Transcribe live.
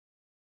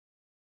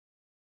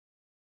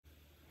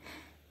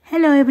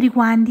Hello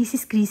everyone, this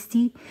is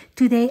Christy.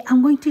 Today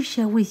I'm going to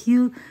share with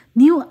you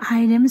new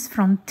items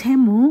from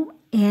Temu,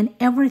 and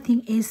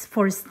everything is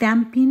for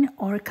stamping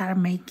or card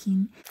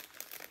making.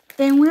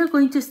 And we're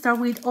going to start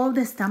with all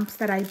the stamps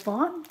that I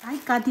bought. I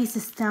got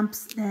these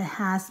stamps that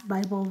has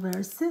Bible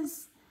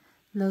verses.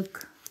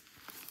 Look,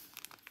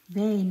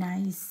 very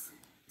nice.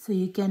 So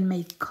you can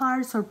make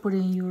cards or put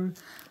in your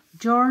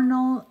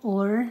journal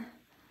or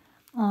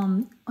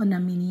on a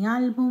mini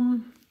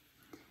album.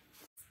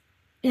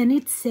 And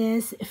it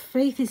says,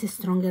 faith is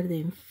stronger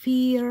than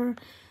fear.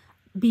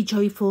 Be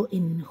joyful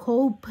in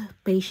hope,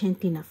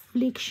 patient in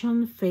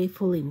affliction,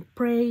 faithful in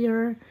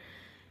prayer,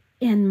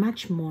 and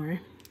much more.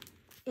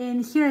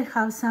 And here I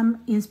have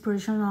some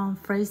inspirational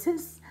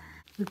phrases.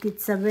 Look,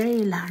 it's a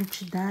very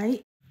large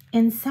die.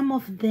 And some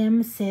of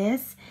them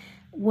says,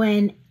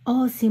 when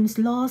all seems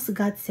lost,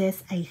 God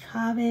says, I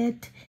have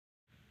it.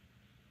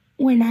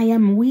 When I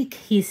am weak,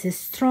 He's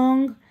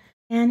strong.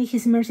 And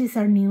His mercies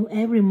are new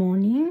every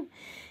morning.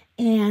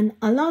 And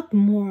a lot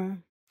more.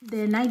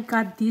 Then I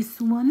got this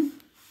one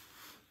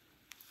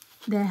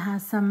that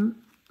has some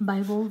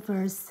Bible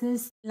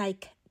verses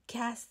like,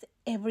 cast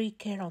every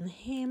care on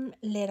Him,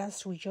 let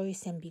us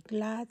rejoice and be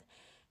glad,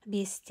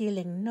 be still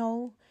and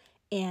know,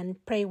 and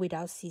pray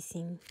without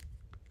ceasing.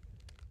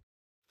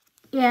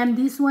 And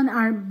this one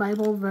are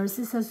Bible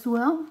verses as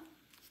well.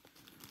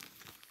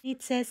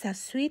 It says, a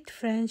sweet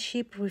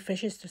friendship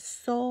refreshes the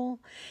soul.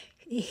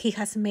 He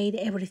has made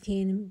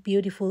everything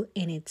beautiful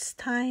in its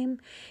time,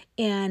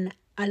 and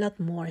a lot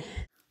more.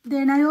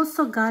 Then I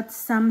also got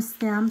some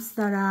stamps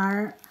that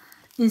are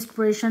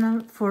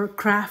inspirational for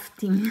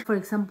crafting. For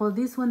example,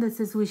 this one that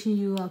says, wishing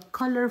you a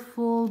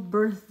colorful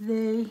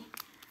birthday.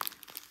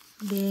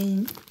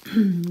 Then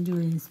you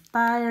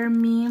inspire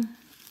me.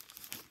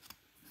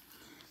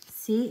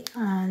 See,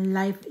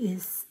 life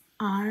is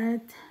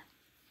art.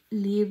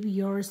 Leave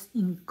yours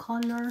in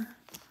color.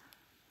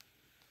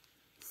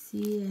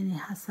 See, and it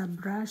has a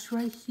brush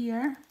right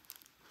here.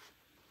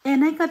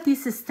 And I got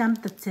this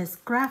stamp that says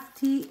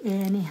crafty,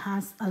 and it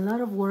has a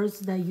lot of words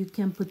that you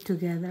can put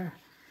together.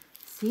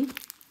 See?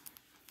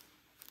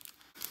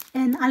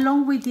 And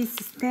along with this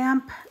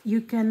stamp, you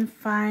can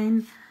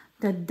find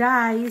the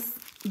dies,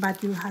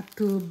 but you have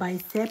to buy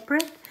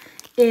separate.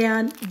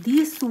 And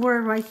this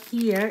word right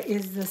here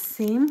is the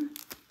same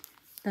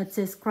that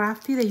says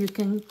crafty, that you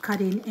can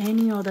cut in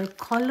any other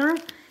color.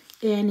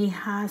 And it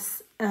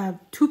has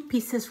two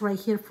pieces right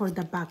here for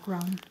the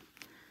background.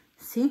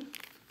 See?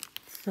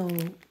 So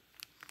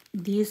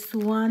this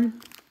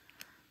one,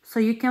 so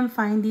you can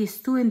find these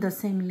two in the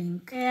same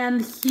link.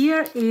 And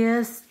here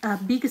is a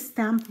big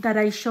stamp that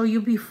I showed you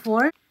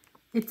before.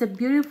 It's a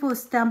beautiful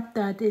stamp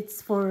that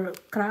it's for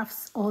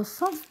crafts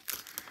also.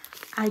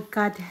 I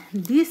got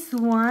this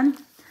one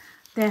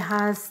that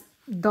has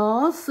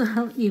dolls.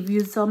 If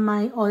you saw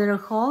my other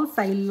hauls,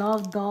 I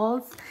love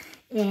dolls,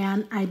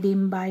 and I've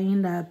been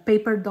buying the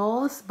paper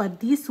dolls, but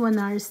these one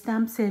are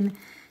stamps, and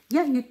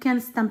yeah, you can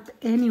stamp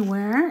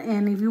anywhere,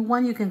 and if you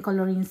want, you can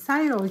color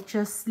inside or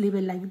just leave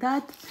it like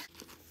that.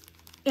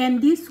 And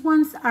these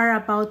ones are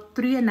about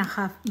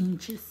 3.5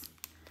 inches.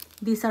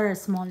 These are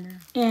smaller.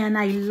 And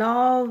I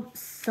love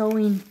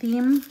sewing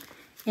theme,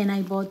 and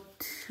I bought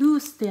 2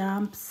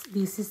 stamps.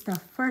 This is the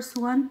first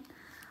one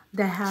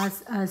that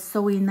has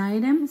sewing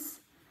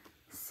items.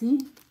 See?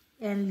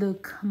 And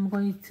look, I'm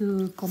going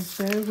to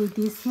compare with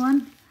this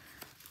one.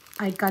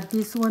 I got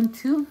this one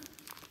too.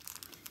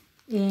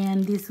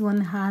 And this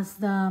one has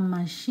the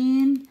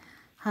machine,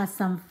 has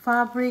some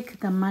fabric.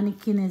 The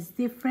mannequin is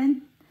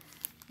different,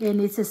 and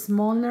it's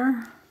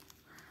smaller.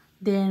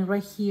 Then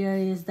right here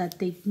is the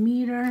tape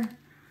meter,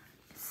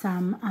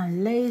 some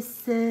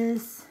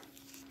laces.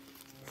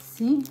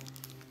 See?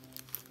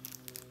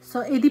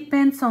 So it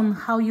depends on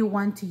how you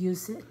want to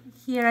use it.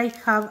 Here I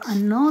have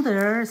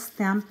another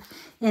stamp,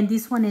 and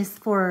this one is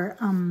for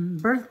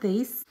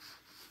birthdays.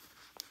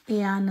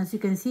 And as you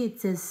can see,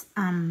 it says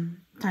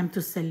time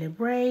to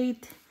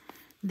celebrate,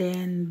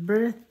 then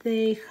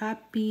birthday,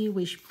 happy,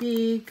 wish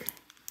big,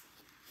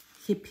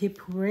 hip hip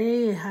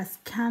hooray. It has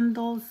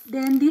candles.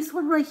 Then this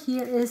one right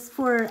here is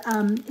for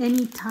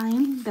any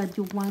time that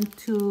you want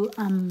to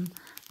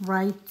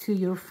write to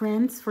your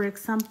friends. For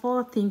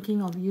example,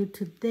 thinking of you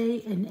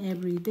today and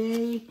every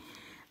day.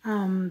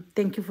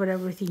 Thank you for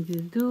everything you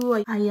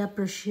do. I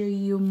appreciate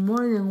you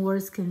more than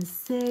words can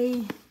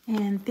say,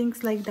 and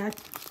things like that.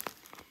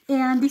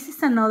 And this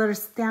is another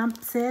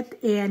stamp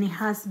set, and it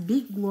has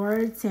big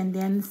words and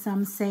then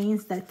some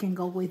sayings that can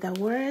go with the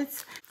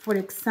words. For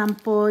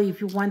example, if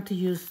you want to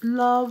use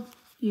love,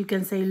 you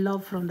can say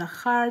love from the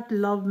heart.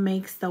 Love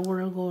makes the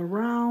world go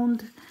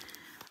around.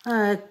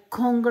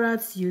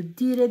 Congrats, you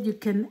did it. You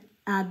can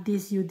add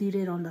this, you did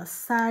it, on the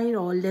side,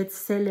 or let's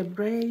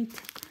celebrate.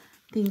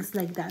 Things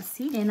like that,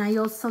 see? And I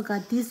also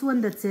got this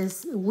one that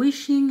says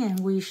wishing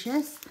and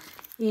wishes.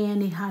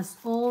 And it has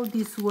all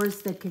these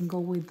words that can go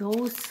with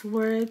those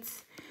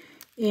words.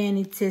 And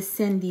it says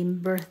sending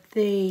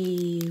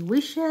birthday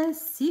wishes.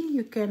 See,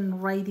 you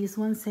can write this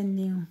one,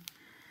 sending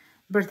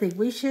birthday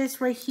wishes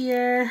right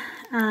here.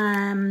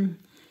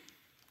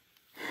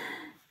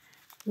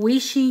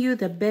 wishing you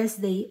the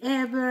best day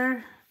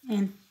ever,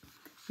 and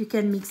you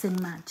can mix and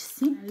match.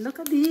 See, look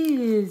at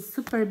this,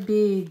 super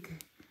big.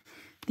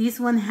 This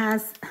one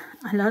has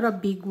a lot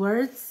of big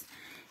words,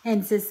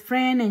 and it says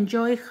friend,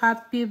 enjoy,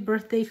 happy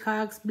birthday,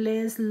 hugs,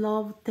 bless,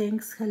 love,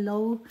 thanks,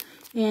 hello,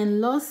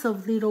 and lots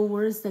of little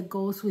words that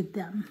goes with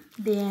them.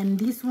 Then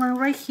this one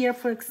right here,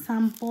 for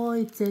example,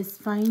 it says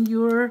find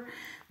your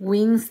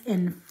wings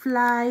and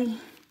fly,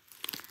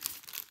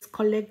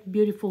 collect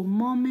beautiful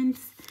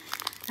moments,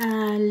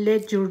 and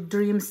let your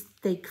dreams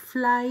take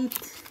flight.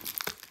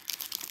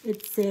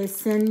 It says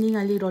sending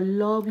a little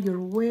love your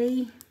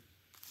way.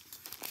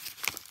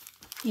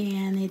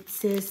 And it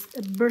says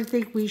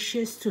birthday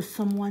wishes to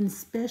someone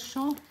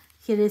special.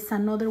 Here is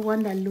another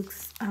one that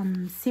looks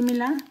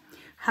similar.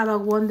 Have a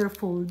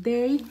wonderful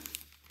day.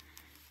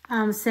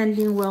 I'm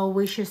sending well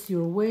wishes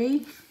your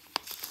way.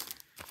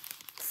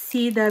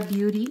 See the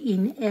beauty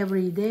in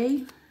every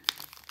day.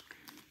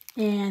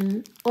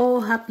 And oh,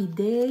 happy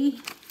day.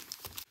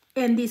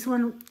 And this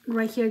one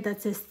right here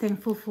that says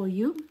thankful for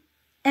you.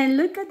 And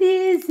look at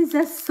this, it's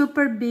a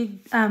super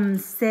big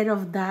set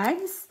of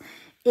dies.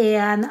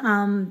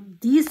 And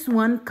this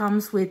one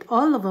comes with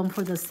all of them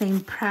for the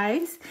same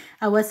price.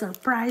 I was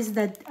surprised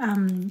that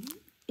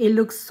it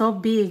looks so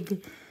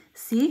big.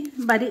 See,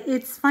 but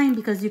it's fine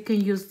because you can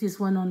use this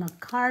one on a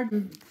card.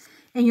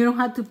 And you don't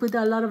have to put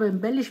a lot of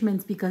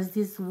embellishments because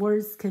these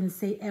words can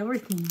say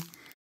everything.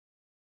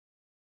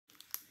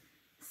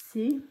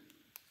 See?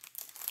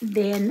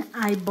 Then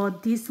I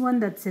bought this one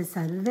that says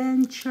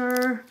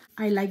adventure.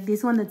 I like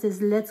this one that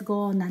says let's go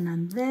on an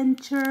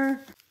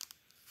adventure.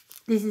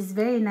 This is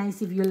very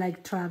nice if you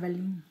like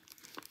traveling.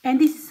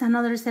 And this is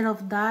another set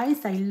of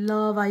dice. I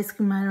love ice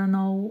cream. I don't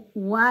know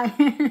why.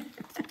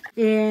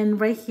 And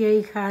right here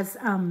it has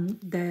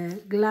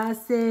the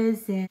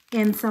glasses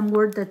and some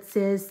word that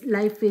says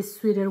life is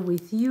sweeter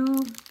with you.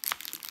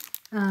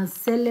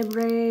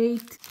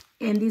 Celebrate.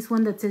 And this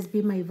one that says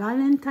be my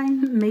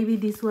Valentine. Maybe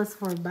this was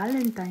for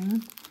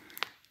Valentine.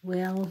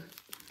 Well,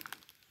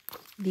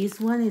 this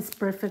one is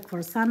perfect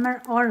for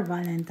summer or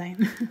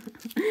Valentine.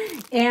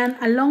 And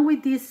along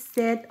with this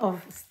set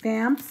of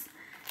stamps,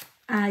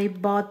 I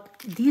bought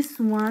this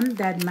one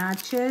that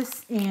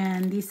matches,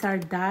 and these are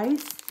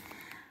dies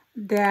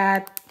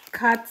that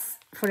cuts,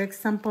 for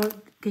example,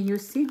 can you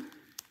see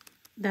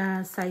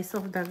the size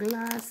of the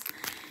glass?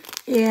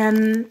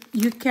 And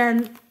you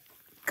can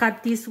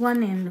cut this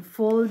one and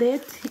fold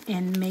it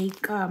and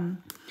make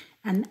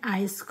an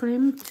ice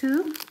cream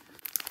too.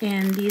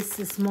 And this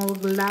small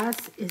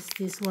glass is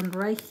this one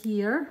right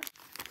here.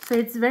 So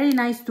it's very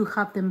nice to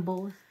have them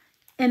both.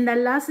 And the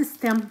last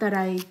stamp that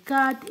I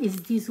got is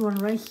this one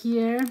right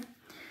here.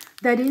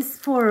 That is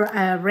for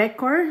a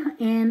record.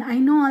 And I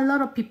know a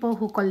lot of people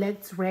who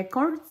collect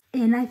records.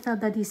 And I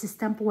thought that this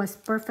stamp was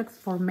perfect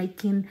for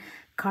making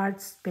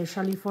cards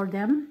especially for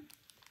them.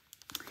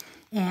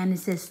 And it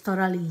says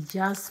totally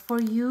just for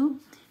you.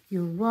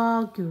 You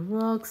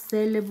rock,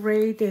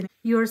 celebrate, and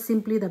you're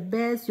simply the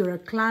best. You're a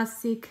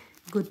classic.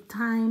 Good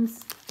times.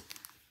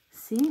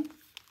 See?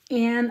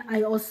 And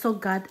I also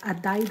got a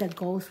die that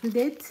goes with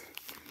it.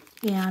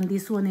 And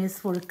this one is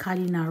for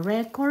cutting a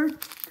record.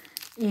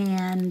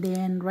 And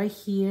then right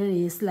here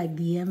is like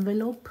the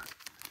envelope.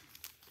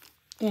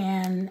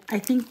 And I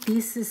think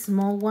this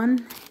small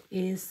one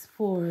is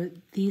for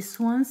these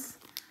ones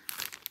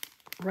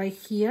right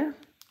here.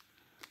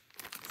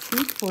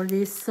 See, for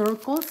these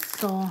circles.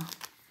 So,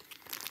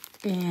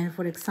 and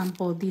for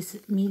example, this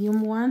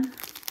medium one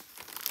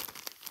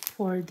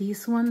for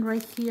this one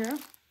right here.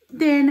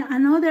 Then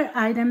another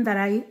item that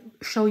I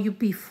showed you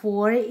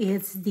before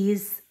is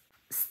this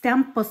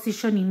stamp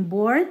positioning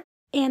board.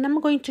 And I'm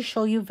going to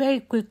show you very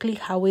quickly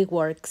how it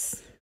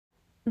works.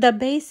 The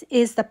base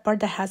is the part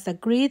that has the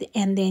grid,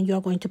 and then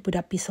you're going to put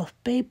a piece of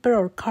paper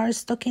or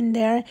cardstock in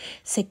there,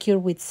 secure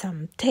with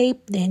some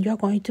tape. Then you're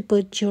going to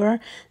put your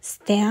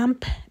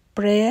stamp,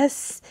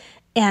 press,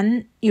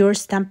 and your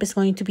stamp is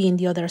going to be in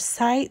the other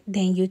side.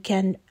 Then you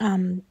can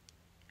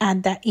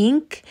add the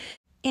ink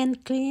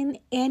and clean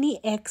any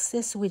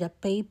excess with a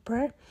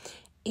paper,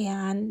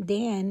 and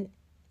then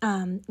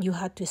you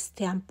have to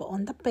stamp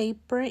on the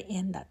paper,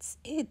 and that's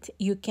it.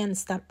 You can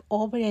stamp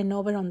over and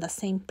over on the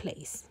same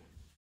place.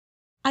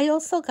 I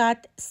also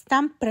got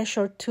stamp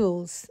pressure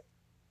tools,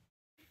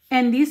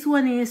 and this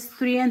one is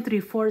 3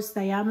 3/4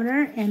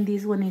 diameter, and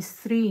this one is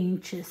 3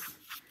 inches.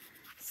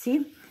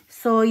 See,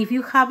 so if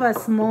you have a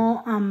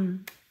small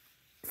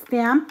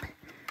stamp,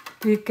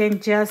 you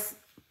can just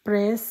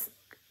press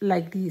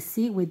like this,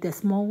 see, with the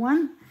small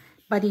one.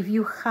 But if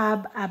you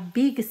have a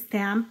big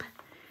stamp,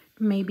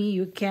 maybe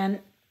you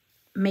can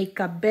make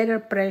a better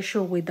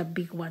pressure with the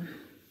big one.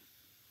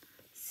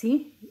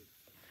 See?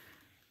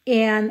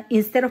 And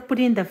instead of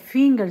putting the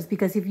fingers,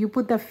 because if you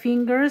put the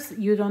fingers,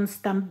 you don't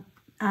stamp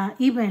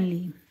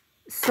evenly.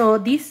 So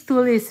this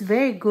tool is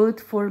very good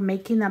for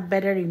making a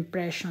better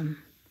impression.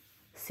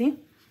 See?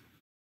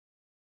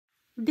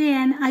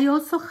 Then I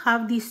also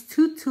have these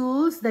two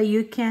tools that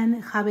you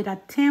can have it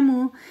at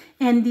Temu.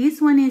 And this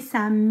one is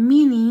a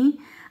mini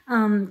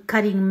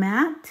cutting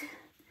mat.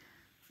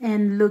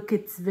 And look,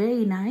 it's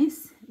very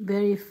nice,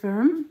 very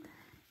firm.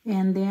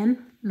 And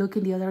then look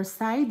in the other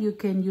side, you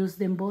can use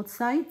them both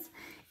sides.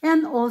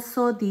 And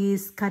also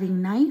this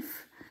cutting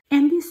knife.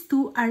 And these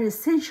two are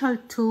essential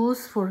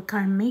tools for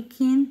card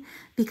making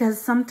because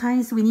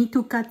sometimes we need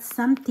to cut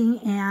something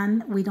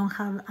and we don't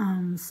have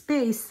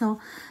space. So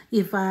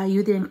if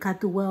you didn't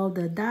cut well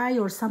the die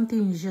or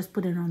something, you just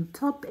put it on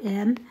top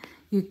and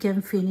you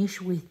can finish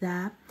with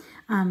the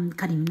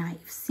cutting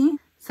knife. See?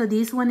 So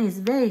this one is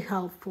very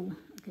helpful.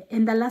 Okay.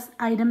 And the last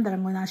item that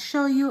I'm going to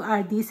show you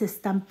are these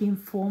stamping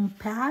foam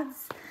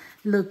pads.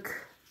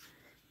 Look,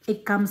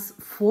 it comes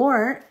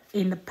 4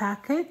 in the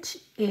package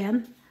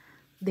and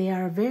they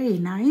are very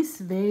nice,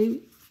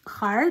 very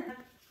hard.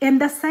 And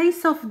the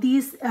size of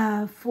these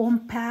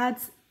foam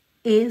pads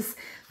is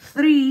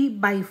 3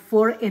 by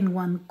 4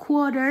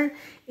 1/4.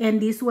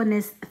 And this one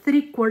is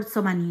 3/4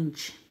 of an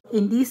inch.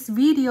 In this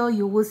video,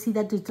 you will see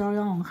the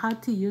tutorial on how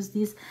to use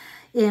this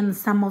and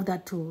some of the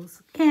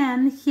tools.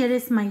 And here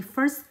is my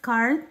first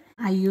card.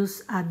 I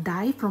use a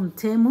die from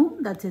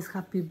Temu that says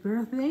happy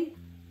birthday.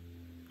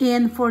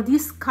 And for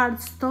this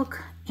cardstock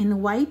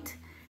in white,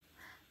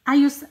 I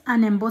use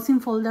an embossing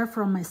folder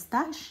from my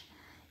stash,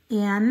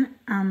 and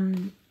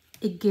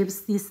it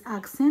gives this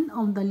accent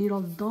on the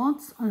little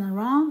dots all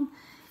around.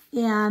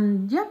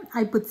 And yeah,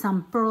 I put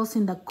some pearls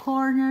in the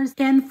corners.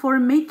 And for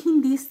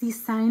making this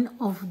design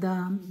of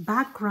the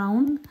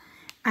background,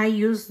 I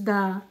use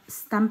the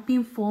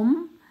stamping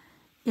foam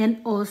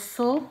and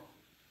also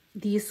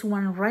this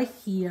one right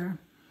here.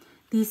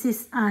 This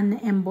is an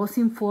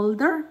embossing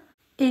folder.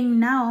 And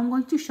now I'm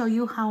going to show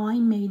you how I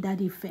made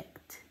that effect.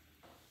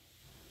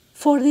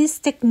 For this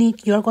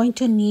technique, you're going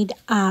to need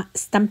a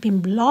stamping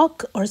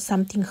block or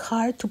something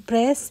hard to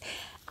press,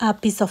 a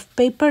piece of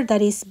paper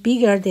that is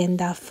bigger than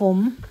the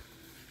foam,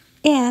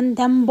 and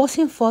the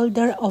embossing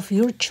folder of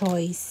your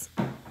choice.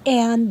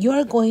 And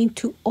you're going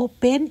to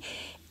open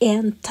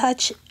and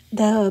touch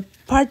the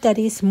part that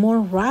is more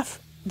rough.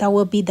 That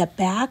will be the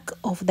back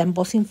of the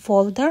embossing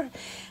folder.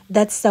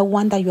 That's the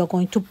one that you're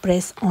going to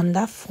press on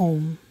the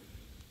foam.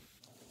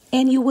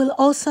 And you will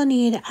also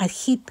need a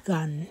heat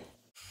gun.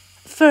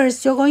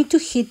 First, you're going to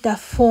heat the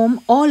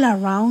foam all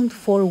around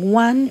for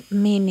 1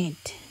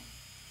 minute.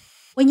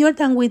 When you're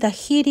done with the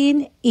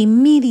heating,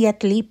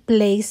 immediately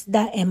place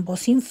the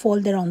embossing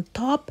folder on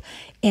top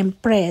and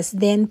press.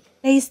 Then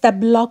place the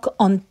block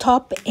on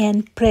top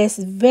and press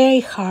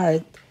very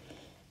hard.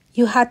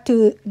 You have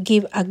to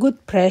give a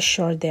good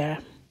pressure there.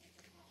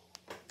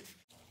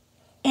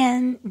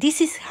 And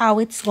this is how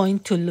it's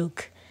going to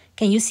look.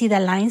 Can you see the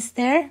lines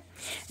there?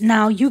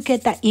 Now you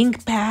get the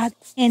ink pad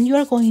and you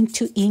are going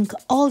to ink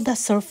all the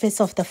surface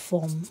of the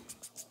foam.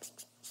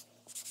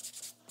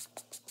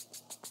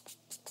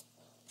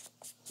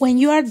 When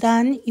you are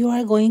done, you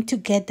are going to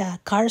get the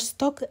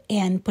cardstock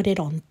and put it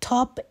on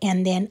top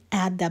and then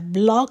add the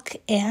block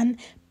and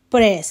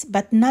press,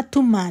 but not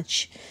too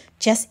much,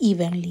 just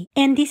evenly.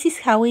 And this is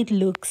how it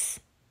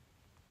looks.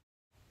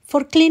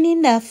 For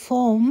cleaning the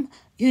foam,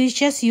 you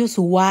just use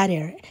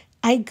water.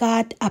 I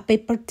got a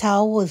paper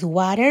towel with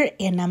water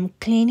and I'm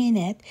cleaning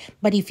it.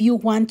 But if you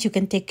want, you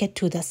can take it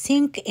to the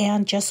sink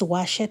and just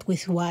wash it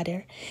with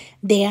water.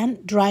 Then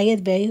dry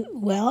it very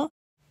well.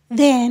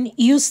 Then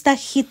use the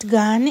heat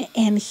gun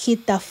and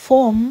heat the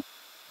foam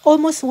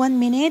almost 1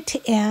 minute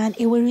and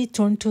it will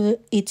return to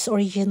its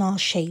original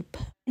shape.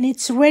 And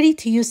it's ready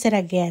to use it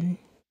again.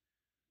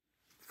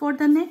 For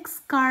the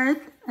next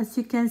card, as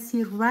you can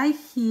see right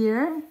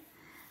here,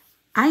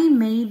 I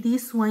made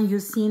this one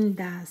using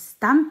the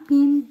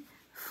stamping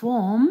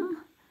foam,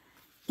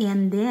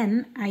 and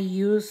then I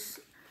use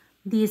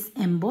this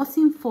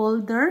embossing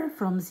folder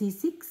from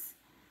Z6.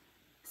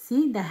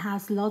 See, that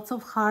has lots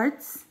of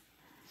hearts.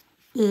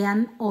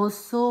 And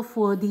also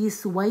for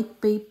this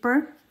white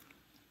paper,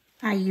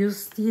 I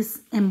use this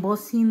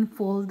embossing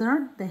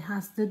folder that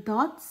has the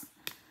dots.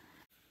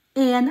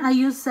 And I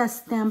use a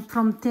stamp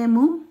from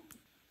Temu,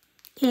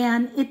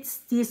 and it's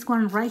this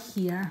one right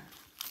here.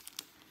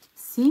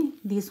 See,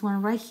 this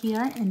one right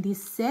here and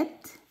this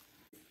set.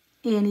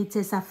 And it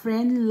says, a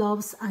friend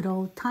loves at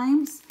all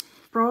times.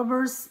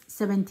 Proverbs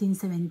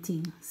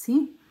 17:17.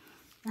 See,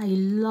 I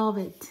love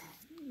it.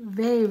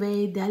 Very,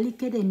 very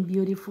delicate and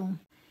beautiful.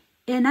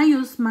 And I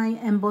use my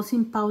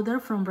embossing powder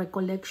from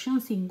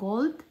Recollections in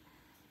gold.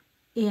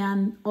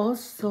 And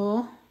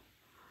also,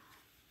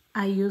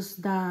 I use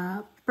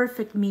the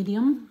Perfect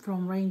Medium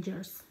from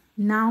Rangers.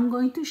 Now I'm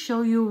going to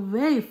show you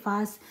very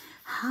fast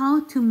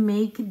how to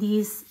make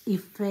this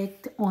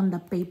effect on the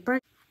paper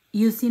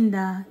using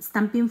the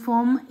stamping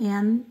foam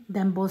and the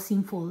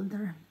embossing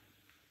folder.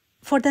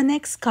 For the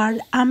next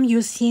card, I'm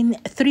using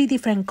 3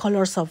 different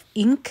colors of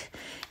ink,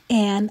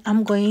 and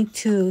I'm going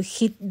to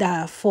heat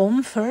the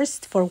foam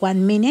first for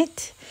 1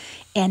 minute,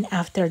 and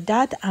after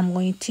that I'm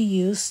going to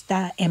use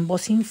the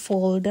embossing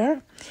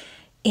folder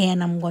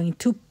and I'm going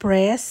to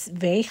press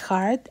very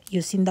hard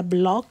using the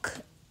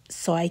block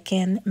so I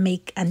can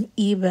make an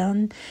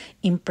even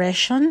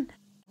impression.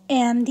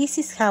 And this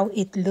is how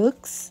it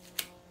looks.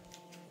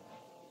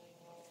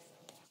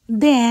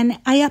 Then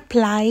I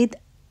applied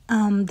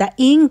the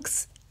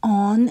inks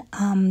on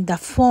the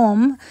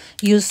foam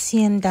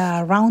using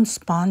the round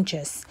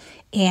sponges,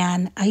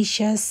 and I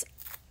just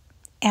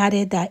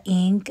added the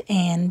ink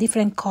in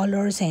different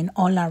colors and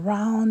all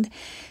around,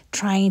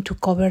 trying to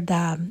cover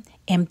the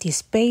empty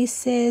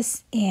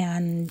spaces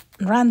and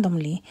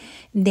randomly.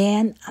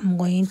 Then I'm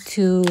going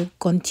to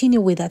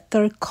continue with a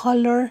third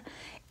color,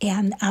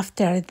 and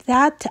after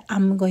that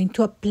I'm going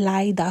to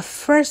apply the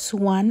first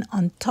one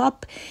on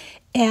top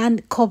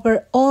and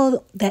cover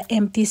all the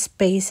empty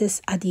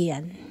spaces at the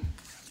end.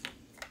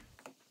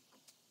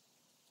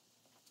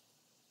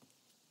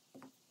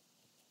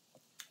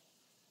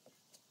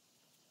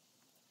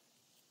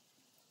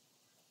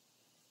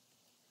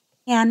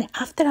 And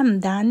after I'm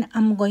done,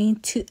 I'm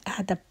going to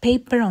add the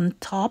paper on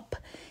top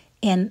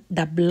and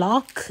the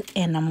block,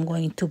 and I'm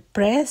going to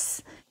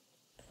press.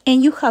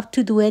 And you have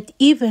to do it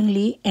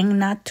evenly and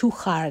not too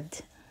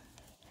hard.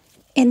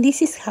 And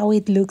this is how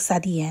it looks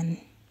at the end.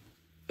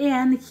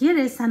 And here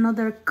is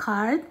another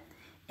card.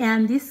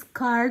 And this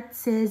card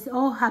says,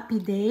 "Oh, happy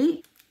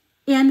day."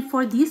 And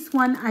for this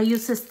one, I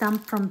use a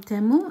stamp from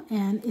Temu.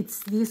 And it's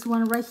this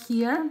one right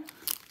here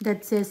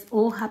that says,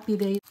 "Oh, happy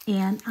day."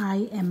 And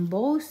I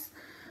emboss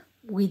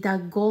with a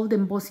gold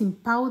embossing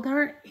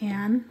powder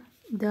and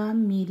the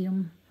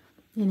medium.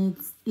 And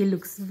it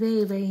looks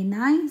very, very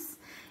nice.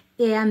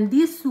 And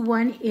this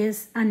one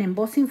is an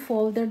embossing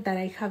folder that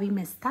I have in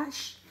my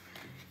stash.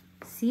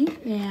 See,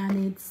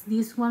 and it's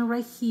this one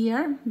right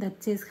here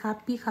that says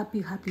happy,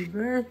 happy, happy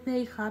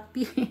birthday,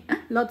 happy,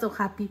 lots of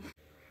happy,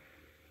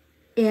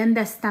 and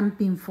the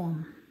stamping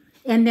foam.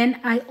 And then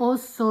I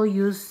also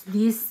use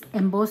this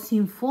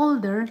embossing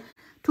folder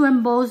to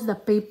emboss the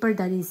paper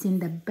that is in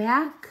the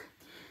back.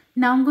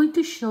 Now I'm going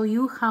to show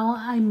you how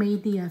I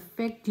made the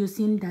effect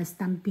using the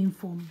stamping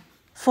foam.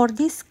 For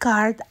this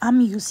card, I'm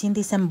using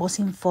this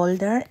embossing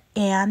folder,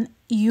 and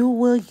you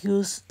will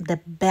use the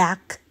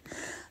back,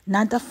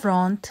 not the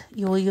front.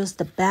 You will use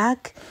the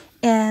back,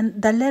 and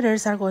the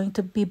letters are going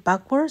to be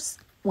backwards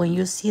when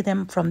you see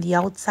them from the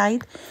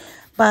outside.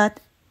 But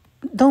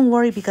don't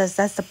worry, because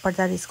that's the part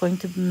that is going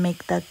to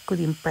make that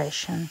good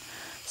impression.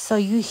 So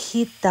you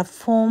hit the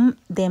foam,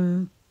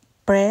 then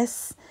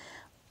press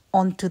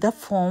onto the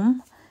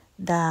foam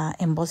the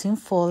embossing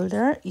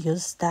folder,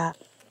 use the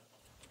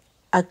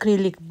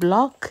acrylic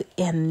block,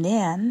 and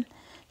then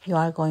you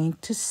are going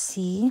to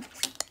see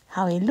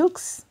how it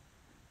looks.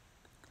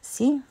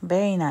 See,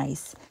 very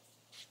nice.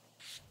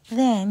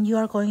 Then you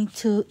are going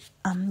to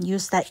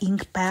use the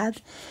ink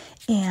pad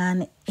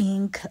and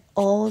ink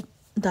all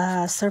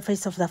the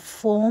surface of the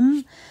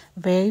foam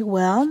very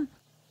well.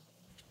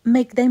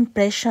 Make the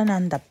impression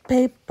on the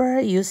paper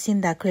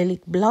using the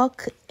acrylic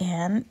block,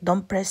 and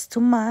don't press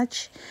too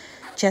much,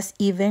 just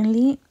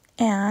evenly.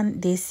 And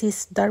this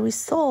is the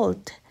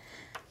result.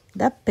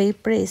 The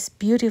paper is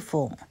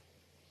beautiful.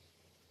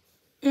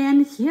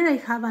 And here I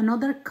have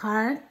another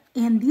card,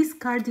 and this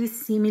card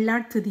is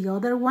similar to the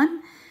other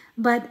one,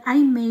 but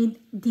I made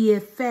the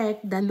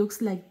effect that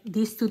looks like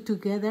these two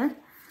together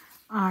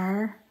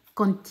are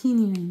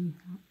continuing.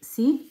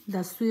 See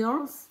the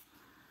swirls?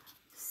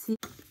 See?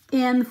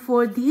 And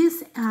for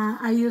this,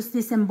 I use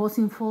this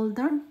embossing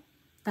folder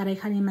that I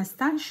had in my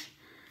stash,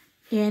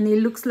 and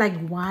it looks like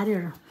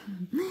water.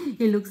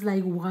 It looks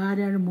like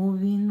water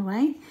moving,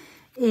 right?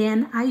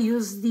 And I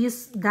use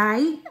this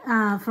die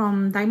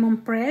from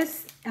Diamond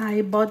Press.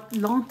 I bought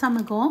long time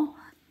ago.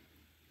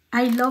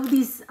 I love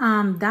these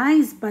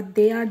dies, but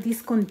they are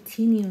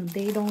discontinued.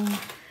 They don't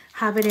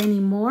have it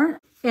anymore.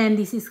 And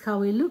this is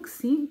how it looks.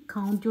 See,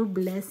 count your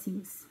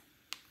blessings.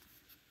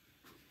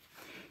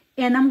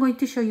 And I'm going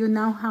to show you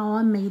now how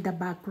I made the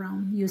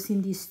background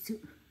using these two.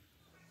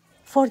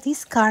 For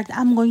this card,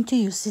 I'm going to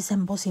use this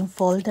embossing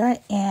folder,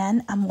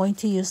 and I'm going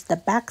to use the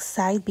back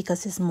side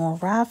because it's more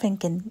rough and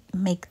can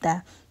make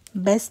the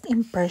best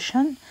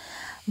impression.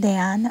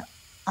 Then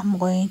I'm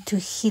going to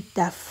hit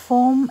the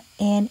foam,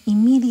 and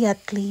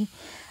immediately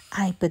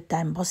I put the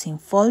embossing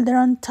folder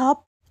on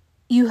top.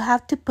 You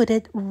have to put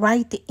it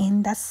right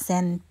in the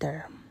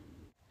center.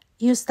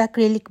 Use the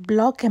acrylic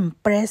block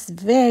and press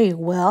very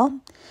well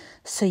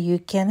so you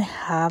can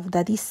have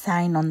the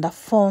design on the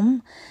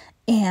foam.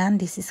 And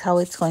this is how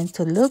it's going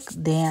to look.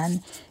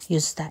 Then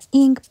use the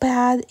ink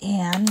pad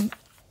and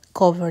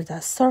cover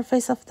the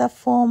surface of the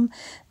foam.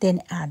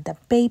 Then add the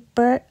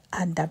paper,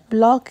 add the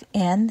block,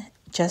 and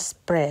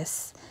just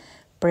press.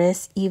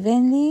 Press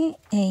evenly,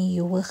 and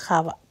you will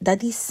have the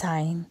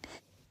design.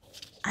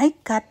 I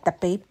cut the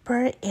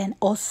paper and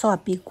also a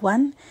big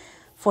one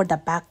for the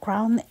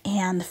background.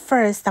 And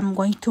first, I'm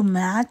going to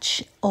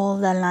match all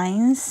the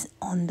lines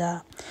on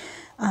the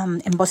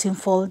embossing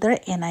folder,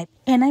 and I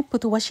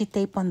put washi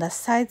tape on the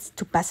sides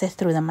to pass it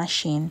through the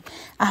machine.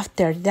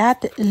 After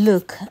that,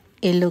 look,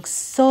 it looks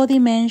so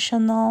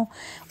dimensional,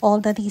 all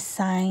the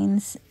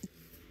designs.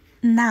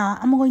 Now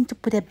I'm going to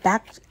put it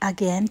back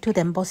again to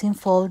the embossing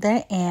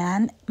folder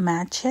and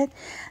match it.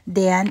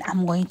 Then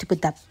I'm going to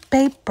put the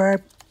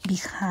paper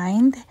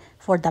behind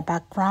for the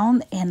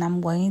background, and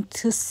I'm going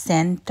to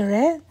center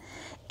it.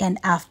 And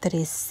after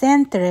it's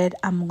centered,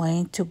 I'm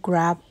going to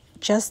grab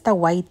just the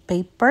white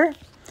paper,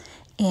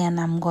 and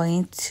I'm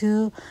going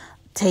to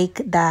take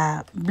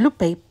the blue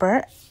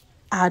paper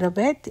out of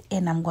it,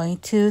 and I'm going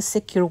to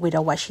secure with a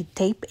washi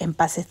tape and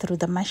pass it through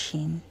the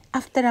machine.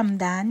 After I'm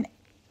done,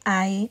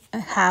 I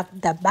have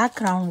the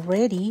background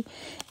ready,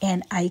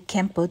 and I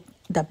can put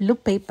the blue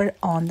paper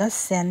on the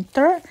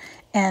center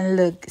and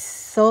look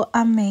so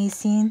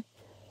amazing.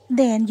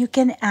 Then you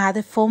can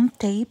add foam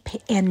tape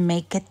and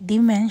make it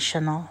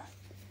dimensional.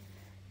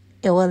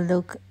 It will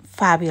look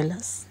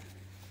fabulous.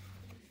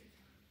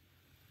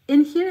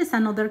 And here is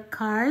another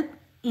card,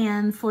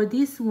 and for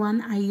this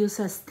one I use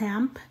a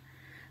stamp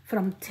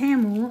from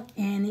Temu,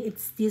 and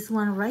it's this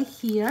one right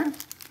here.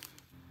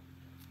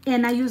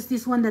 And I use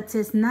this one that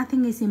says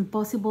nothing is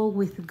impossible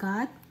with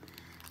God,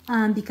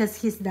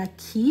 because he's the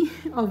key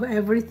of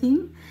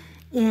everything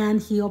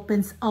and he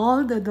opens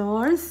all the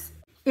doors.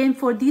 And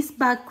for this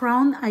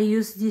background I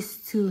use these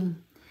two,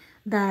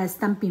 the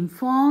stamping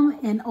foam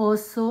and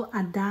also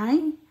a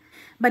die.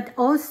 But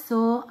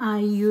also I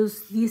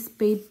use this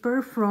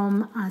paper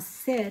from a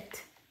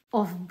set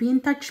of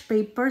vintage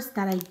papers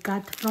that I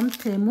got from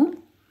Temu.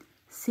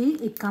 See,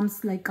 it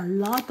comes like a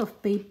lot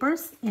of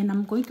papers, and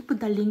I'm going to put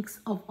the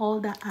links of all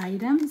the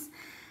items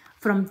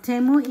from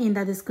Temu in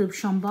the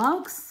description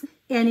box.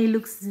 And it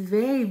looks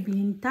very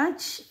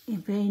vintage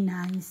and very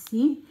nice,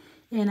 see?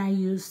 And I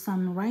use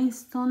some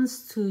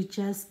rhinestones to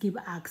just give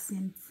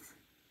accents.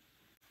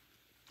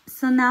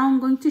 So now I'm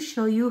going to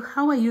show you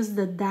how I use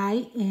the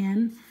die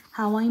and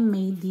how I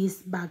made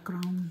this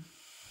background.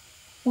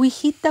 We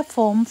heat the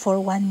foam for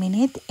 1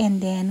 minute,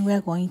 and then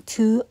we're going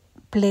to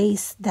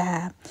place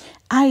the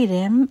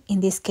item,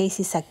 in this case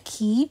is a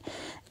key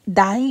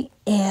die,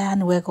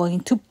 and we're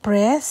going to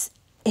press,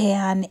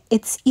 and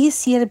it's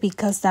easier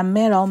because the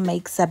metal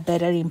makes a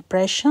better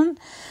impression.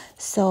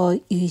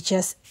 So you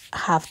just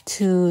have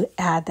to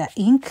add the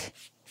ink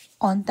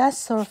on the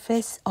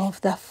surface of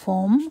the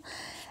foam,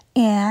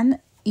 and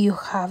you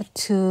have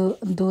to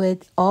do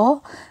it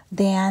all.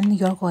 Then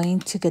you're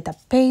going to get a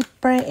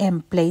paper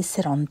and place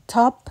it on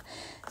top.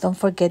 Don't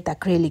forget the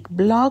acrylic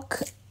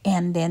block,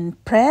 and then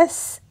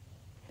press,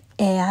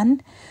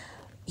 and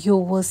you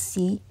will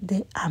see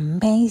the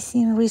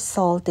amazing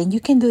result. And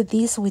you can do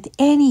this with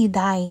any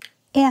die,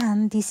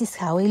 and this is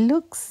how it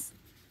looks.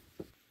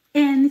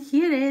 And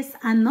here is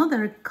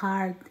another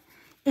card,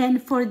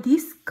 and for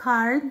this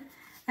card,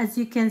 as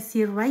you can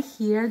see right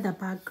here, the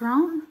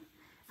background,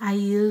 I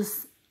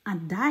use a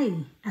die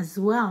as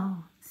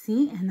well.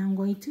 See, and I'm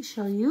going to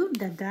show you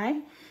the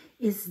die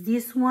is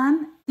this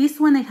one. This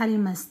one I had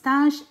in my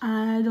stash.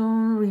 I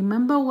don't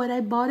remember what I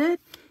bought it.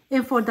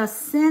 And for the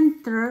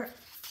center,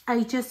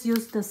 I just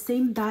used the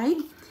same die.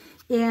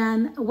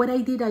 And what I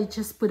did, I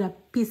just put a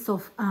piece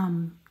of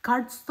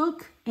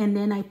cardstock, and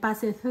then I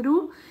pass it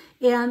through.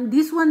 And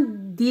this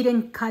one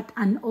didn't cut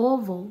an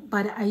oval,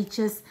 but I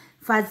just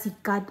fuzzy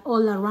cut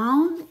all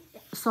around,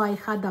 so I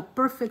had the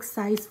perfect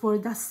size for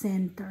the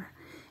center.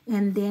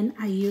 And then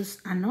I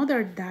use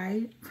another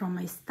die from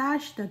my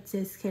stash that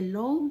says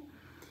hello,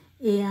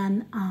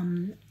 and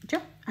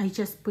yeah, I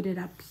just put it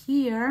up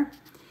here.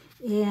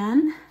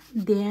 And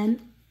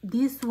then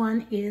this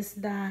one is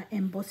the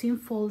embossing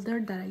folder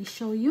that I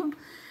show you.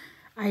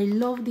 I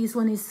love this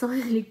one, it's so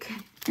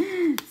delicate.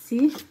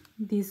 See,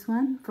 this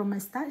one from my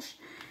stash.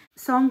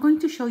 So I'm going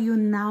to show you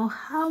now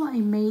how I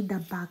made the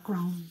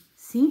background.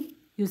 See,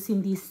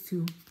 using these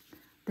two,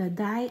 the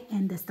die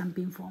and the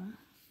stamping foam.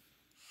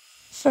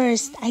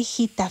 First, I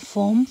heat the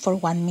foam for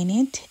 1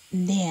 minute.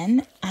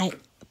 Then I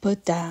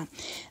put the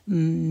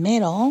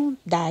metal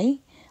die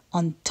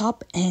on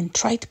top and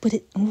try to put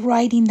it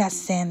right in the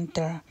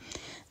center.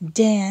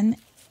 Then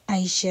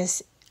I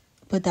just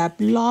put a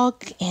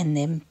block and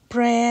then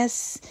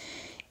press,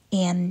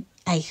 and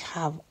I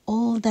have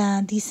all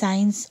the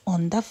designs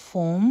on the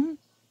foam,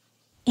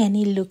 and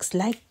it looks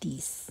like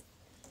this.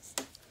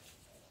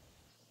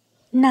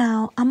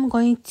 Now I'm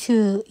going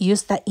to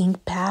use the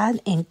ink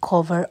pad and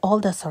cover all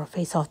the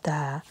surface of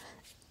the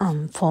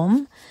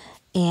foam,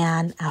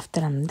 and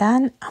after I'm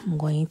done, I'm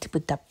going to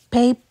put the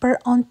paper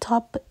on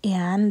top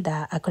and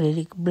the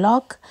acrylic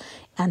block,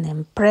 and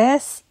then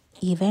press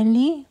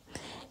evenly,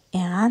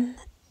 and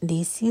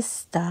this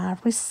is the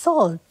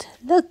result.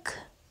 Look,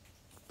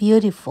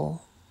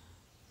 beautiful.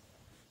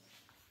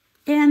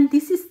 And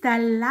this is the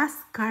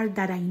last card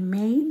that I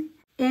made,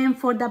 and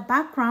for the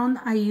background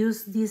I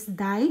use this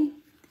die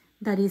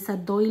that is a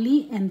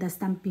doily and the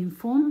stamping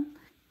foam.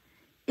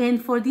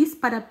 And for this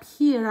part up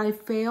here I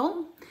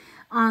failed,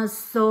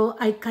 so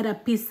I cut a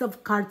piece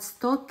of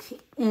cardstock,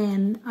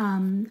 and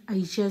I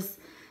just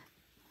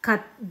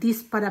cut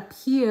this part up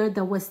here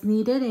that was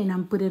needed, and I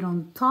put it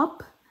on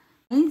top.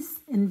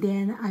 And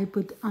then I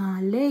put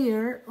a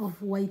layer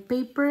of white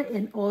paper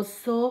and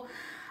also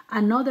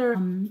another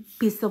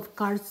piece of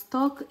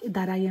cardstock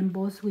that I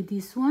embossed with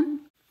this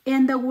one.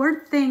 And the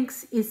word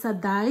thanks is a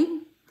die,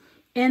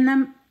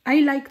 and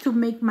I like to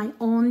make my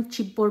own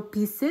chipboard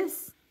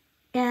pieces,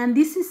 and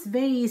this is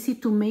very easy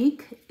to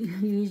make.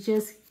 You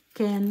just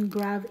can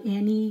grab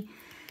any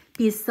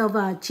piece of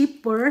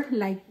chipboard,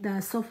 like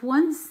the soft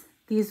ones,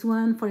 This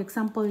one, for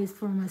example, is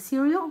from a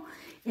cereal,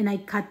 and I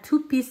cut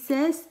 2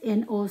 pieces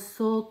and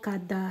also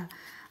cut the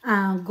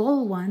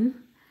gold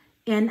one.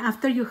 And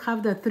after you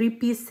have the 3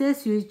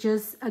 pieces, you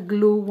just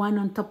glue one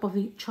on top of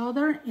each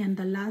other, and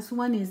the last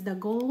one is the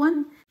gold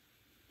one.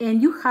 And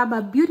you have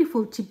a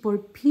beautiful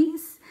chipboard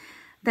piece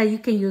that you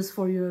can use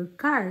for your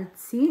card.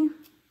 See,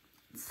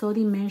 so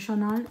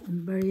dimensional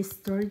and very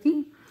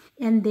sturdy.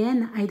 And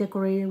then I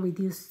decorated with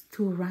these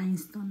 2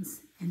 rhinestones,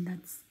 and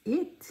that's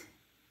it.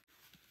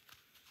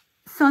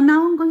 So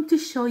now I'm going to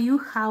show you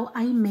how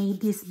I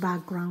made this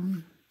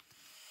background.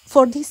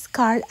 For this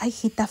card, I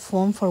hit the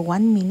foam for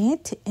 1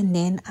 minute, and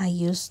then I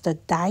use the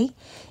die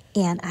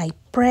and I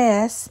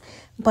press.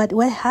 But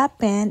what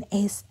happened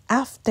is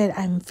after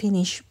I'm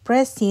finished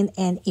pressing,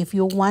 and if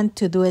you want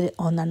to do it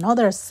on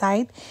another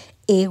side,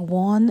 it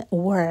won't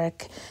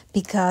work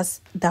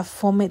because the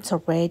foam is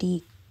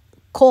already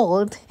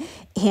cold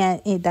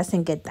and it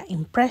doesn't get the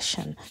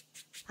impression.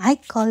 I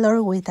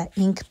color with the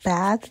ink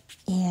pad,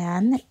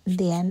 and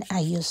then I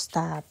use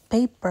the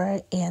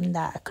paper and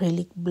the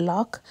acrylic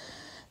block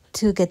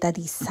to get the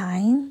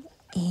design.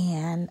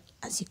 And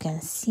as you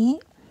can see,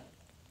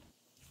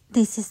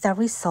 this is the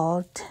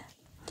result.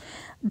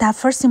 The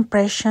first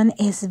impression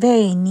is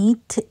very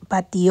neat,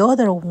 but the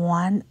other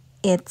one,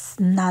 it's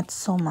not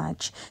so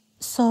much.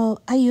 So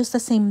I use the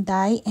same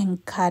die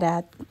and cut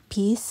a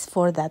piece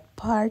for that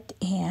part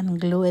and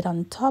glue it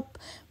on top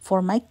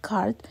for my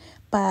card.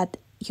 But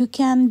you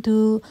can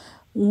do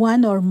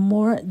 1 or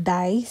more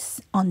dies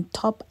on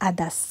top at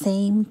the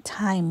same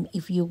time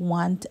if you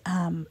want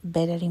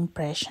better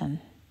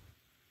impression.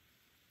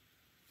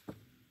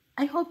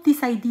 I hope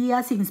these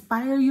ideas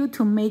inspire you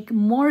to make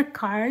more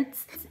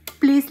cards.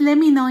 Please let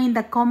me know in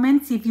the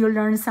comments if you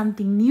learned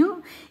something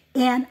new,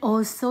 and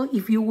also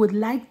if you would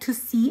like to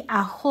see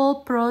a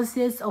whole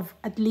process of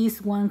at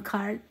least 1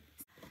 card.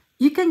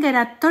 You can get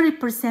a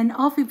 30%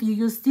 off if you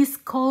use this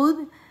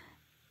code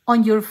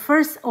on your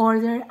first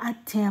order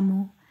at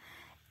Temu.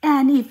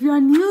 And if you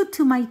are new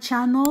to my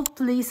channel,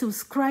 please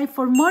subscribe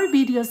for more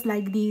videos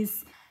like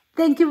this.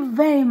 Thank you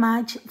very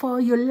much for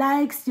your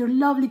likes, your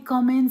lovely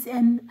comments,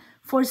 and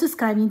for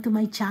subscribing to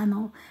my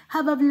channel.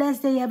 Have a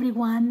blessed day,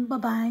 everyone.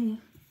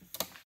 Bye-bye.